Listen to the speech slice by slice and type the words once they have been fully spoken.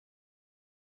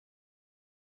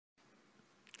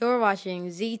You're watching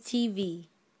ZTV.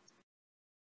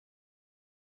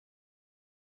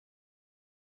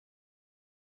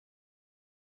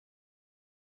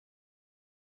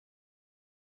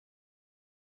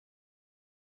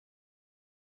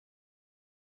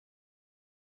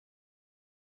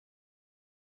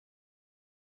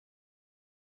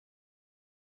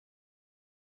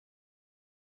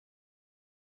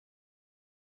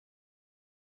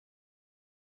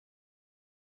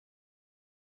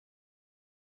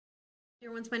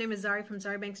 Everyone, my name is Zari from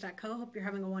ZariBanks.co. Hope you're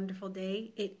having a wonderful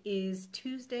day. It is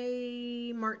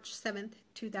Tuesday, March 7th,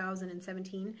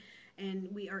 2017, and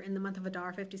we are in the month of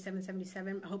Adar,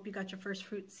 5777. I hope you got your first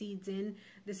fruit seeds in.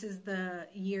 This is the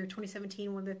year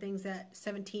 2017. One of the things that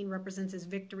 17 represents is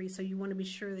victory, so you want to be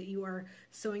sure that you are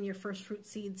sowing your first fruit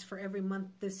seeds for every month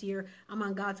this year. I'm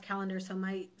on God's calendar, so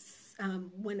my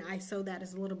when I sow that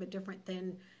is a little bit different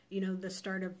than, the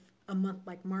start of a month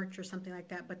like March or something like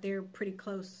that, but they're pretty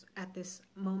close at this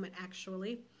moment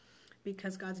actually,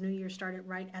 because God's New Year started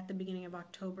right at the beginning of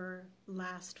October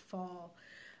last fall.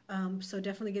 So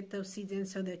definitely get those seeds in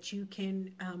so that you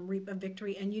can reap a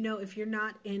victory. And if you're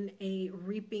not in a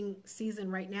reaping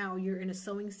season right now, you're in a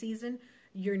sowing season.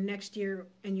 Your next year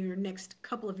and your next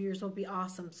couple of years will be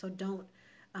awesome. So don't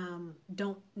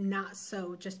not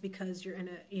sow just because you're in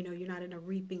a, you're not in a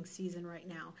reaping season right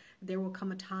now. There will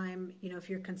come a time, if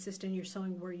you're consistent, you're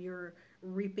sowing, where your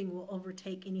reaping will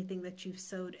overtake anything that you've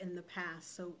sowed in the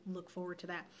past. So look forward to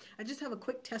that. I just have a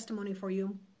quick testimony for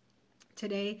you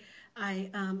today.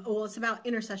 It's about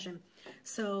intercession.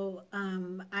 So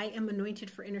I am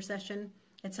anointed for intercession.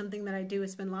 It's something that I do. I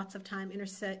spend lots of time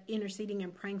interceding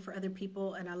and praying for other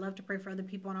people, and I love to pray for other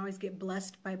people, and I always get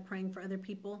blessed by praying for other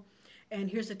people. And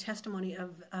here's a testimony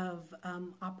of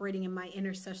operating in my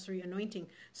intercessory anointing.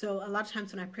 So a lot of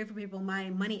times when I pray for people, my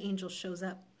money angel shows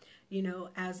up,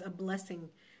 as a blessing.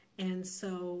 And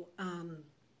so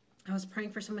I was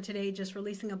praying for someone today, just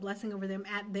releasing a blessing over them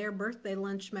at their birthday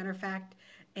lunch, matter of fact.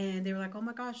 And they were like, oh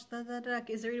my gosh,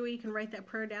 is there any way you can write that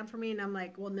prayer down for me? And I'm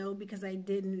like, well, no, because I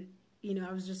didn't.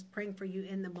 I was just praying for you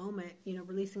in the moment,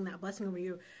 releasing that blessing over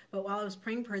you. But while I was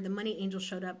praying for her, the money angel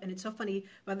showed up. And it's so funny,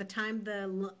 by the time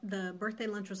the birthday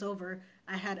lunch was over,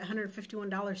 I had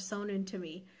 $151 sewn into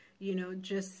me,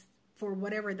 just for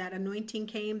whatever that anointing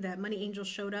came. That money angel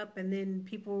showed up, and then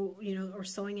people, are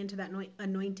sewing into that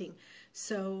anointing.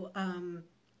 So,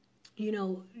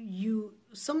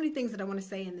 so many things that I want to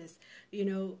say in this.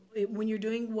 When you're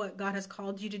doing what God has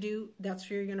called you to do, that's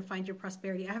where you're going to find your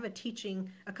prosperity. I have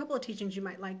a couple of teachings you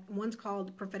might like. One's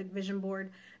called Prophetic Vision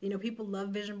Board. People love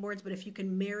vision boards, but if you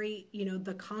can marry,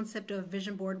 the concept of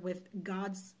vision board with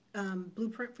God's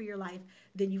blueprint for your life,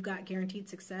 then you've got guaranteed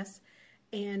success.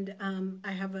 And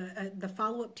I have the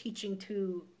follow-up teaching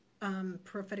to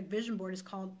Prophetic Vision Board is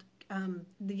called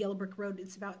The Yellow Brick Road.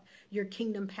 It's about your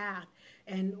kingdom path.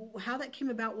 And how that came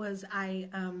about was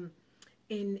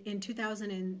in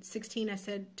 2016, I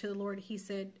said to the Lord, he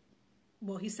sent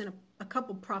a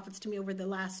couple prophets to me over the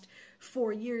last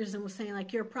 4 years and was saying,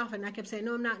 like, you're a prophet. And I kept saying,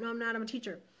 no, I'm not, I'm a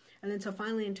teacher. And then so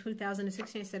finally in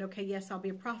 2016, I said, okay, yes, I'll be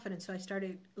a prophet. And so I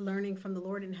started learning from the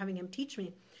Lord and having him teach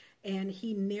me. And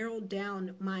he narrowed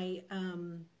down my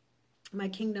my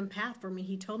kingdom path for me.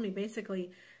 He told me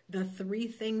basically the 3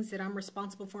 things that I'm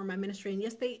responsible for in my ministry. And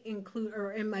yes, they include,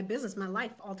 or in my business, my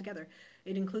life altogether.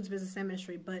 It includes business and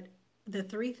ministry. But the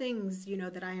 3 things,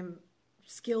 that I am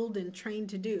skilled and trained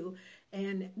to do.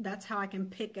 And that's how I can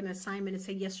pick an assignment and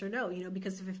say yes or no,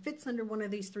 because if it fits under one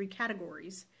of these 3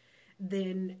 categories,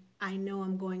 then I know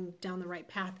I'm going down the right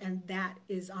path, and that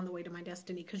is on the way to my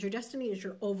destiny. Because your destiny is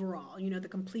your overall, the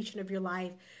completion of your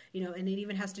life, and it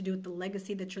even has to do with the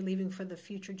legacy that you're leaving for the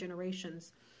future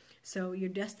generations. So your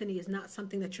destiny is not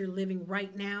something that you're living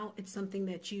right now. It's something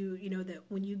that that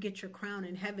when you get your crown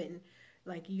in heaven,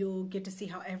 like, you'll get to see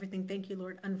how everything, thank you,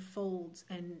 Lord, unfolds,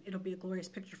 and it'll be a glorious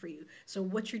picture for you. So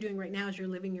what you're doing right now is you're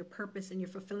living your purpose, and you're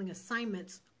fulfilling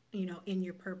assignments, in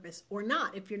your purpose, or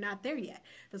not, if you're not there yet.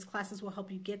 Those classes will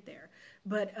help you get there.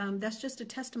 But that's just a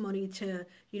testimony to,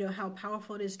 how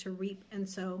powerful it is to reap. And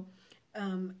so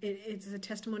it's a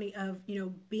testimony of,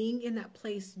 being in that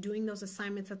place, doing those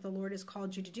assignments that the Lord has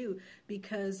called you to do.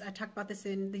 Because I talked about this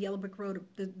in the Yellow Brick Road,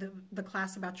 the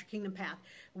class about your kingdom path.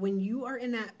 When you are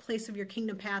in that place of your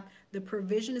kingdom path, the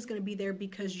provision is going to be there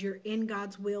because you're in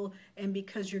God's will and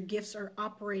because your gifts are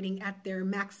operating at their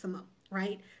maximum.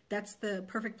 Right? That's the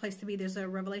perfect place to be. There's a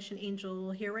revelation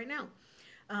angel here right now.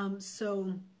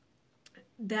 So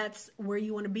that's where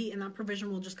you want to be, and that provision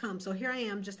will just come. So here I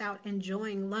am, just out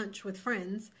enjoying lunch with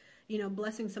friends,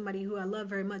 blessing somebody who I love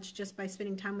very much just by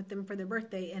spending time with them for their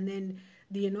birthday. And then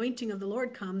the anointing of the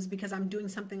Lord comes because I'm doing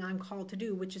something I'm called to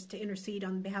do, which is to intercede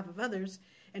on behalf of others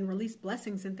and release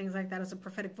blessings and things like that as a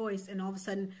prophetic voice. And all of a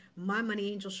sudden, my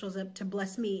money angel shows up to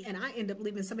bless me, and I end up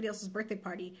leaving somebody else's birthday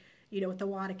party, with a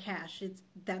wad of cash.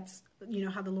 That's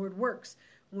how the Lord works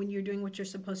when you're doing what you're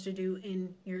supposed to do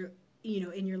in your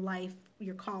in your life,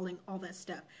 your calling, all that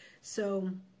stuff. So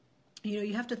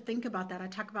you have to think about that. I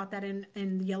talk about that in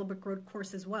the Yellow Brick Road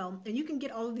course as well. And you can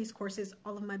get all of these courses,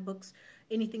 all of my books,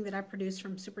 anything that I produce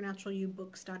from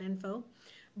supernaturalubooks.info.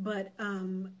 But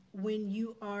when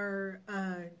you are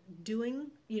doing,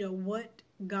 what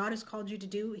God has called you to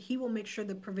do, he will make sure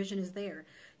the provision is there.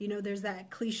 There's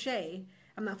that cliche.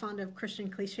 I'm not fond of Christian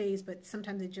cliches, but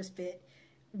sometimes they just fit.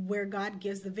 Where God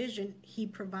gives the vision, he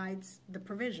provides the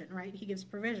provision, right? He gives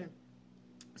provision.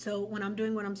 So when I'm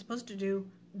doing what I'm supposed to do,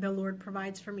 the Lord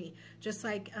provides for me. Just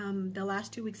like the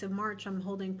last 2 weeks of March, I'm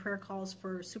holding prayer calls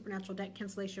for supernatural debt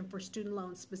cancellation for student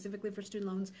loans, specifically for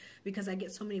student loans, because I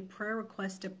get so many prayer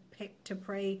requests to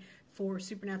pray for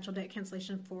supernatural debt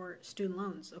cancellation for student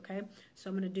loans. Okay, so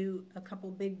I'm going to do a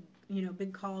couple big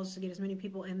calls to get as many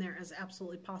people in there as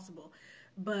absolutely possible.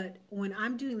 But when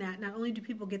I'm doing that, not only do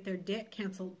people get their debt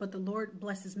canceled, but the Lord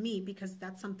blesses me, because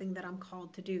that's something that I'm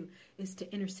called to do, is to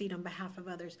intercede on behalf of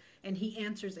others. And he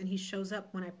answers and he shows up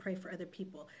when I pray for other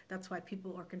people. That's why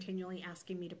people are continually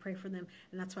asking me to pray for them.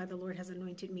 And that's why the Lord has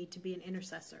anointed me to be an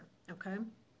intercessor. Okay?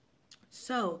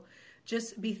 So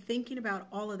just be thinking about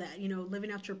all of that,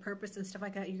 living out your purpose and stuff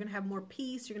like that. You're going to have more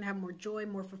peace. You're going to have more joy,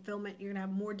 more fulfillment. You're going to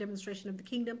have more demonstration of the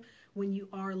kingdom when you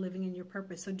are living in your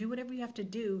purpose. So do whatever you have to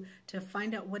do to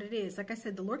find out what it is. Like I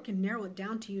said, the Lord can narrow it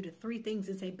down to you to 3 things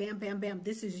and say, bam, bam, bam,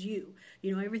 this is you.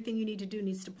 Everything you need to do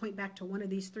needs to point back to one of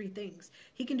these 3 things.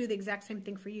 He can do the exact same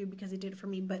thing for you because he did it for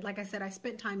me. But like I said, I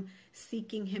spent time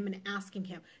seeking him and asking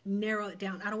him, narrow it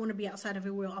down. I don't want to be outside of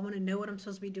your will. I want to know what I'm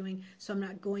supposed to be doing, so I'm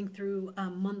not going through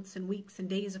months and weeks and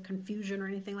days of confusion or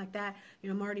anything like that.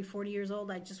 I'm already 40 years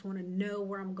old. I just want to know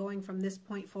where I'm going from this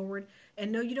point forward.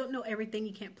 And no, you don't know everything.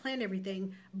 You can't plan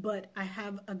everything, but I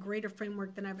have a greater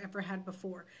framework than I've ever had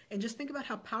before. And just think about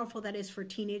how powerful that is for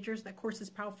teenagers. That course is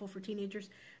powerful for teenagers.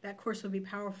 That course would be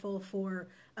powerful for,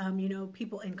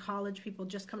 people in college, people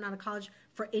just coming out of college,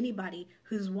 for anybody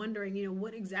who's wondering,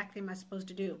 what exactly am I supposed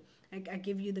to do? I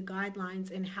give you the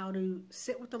guidelines and how to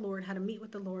sit with the Lord, how to meet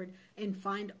with the Lord, and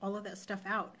find all of that stuff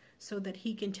out so that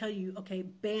he can tell you, okay,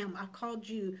 bam, I called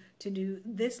you to do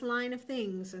this line of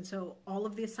things. And so all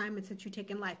of the assignments that you take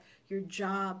in life, your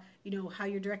job, how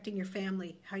you're directing your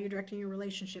family, how you're directing your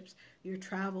relationships, your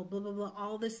travel, blah, blah, blah,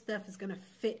 all this stuff is going to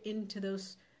fit into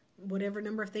those whatever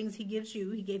number of things he gives you.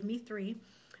 He gave me 3.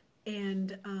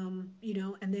 And, and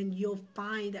then you'll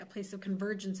find that place of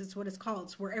convergence. It's what it's called.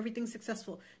 It's where everything's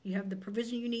successful. You have the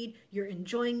provision you need. You're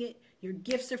enjoying it. Your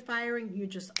gifts are firing. You're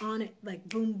just on it, like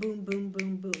boom, boom, boom,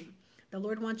 boom, boom. The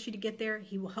Lord wants you to get there.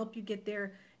 He will help you get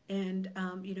there. And,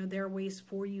 there are ways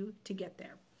for you to get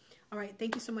there. All right.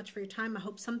 Thank you so much for your time. I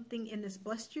hope something in this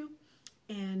blessed you.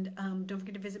 And don't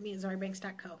forget to visit me at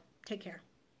zaribanks.co. Take care.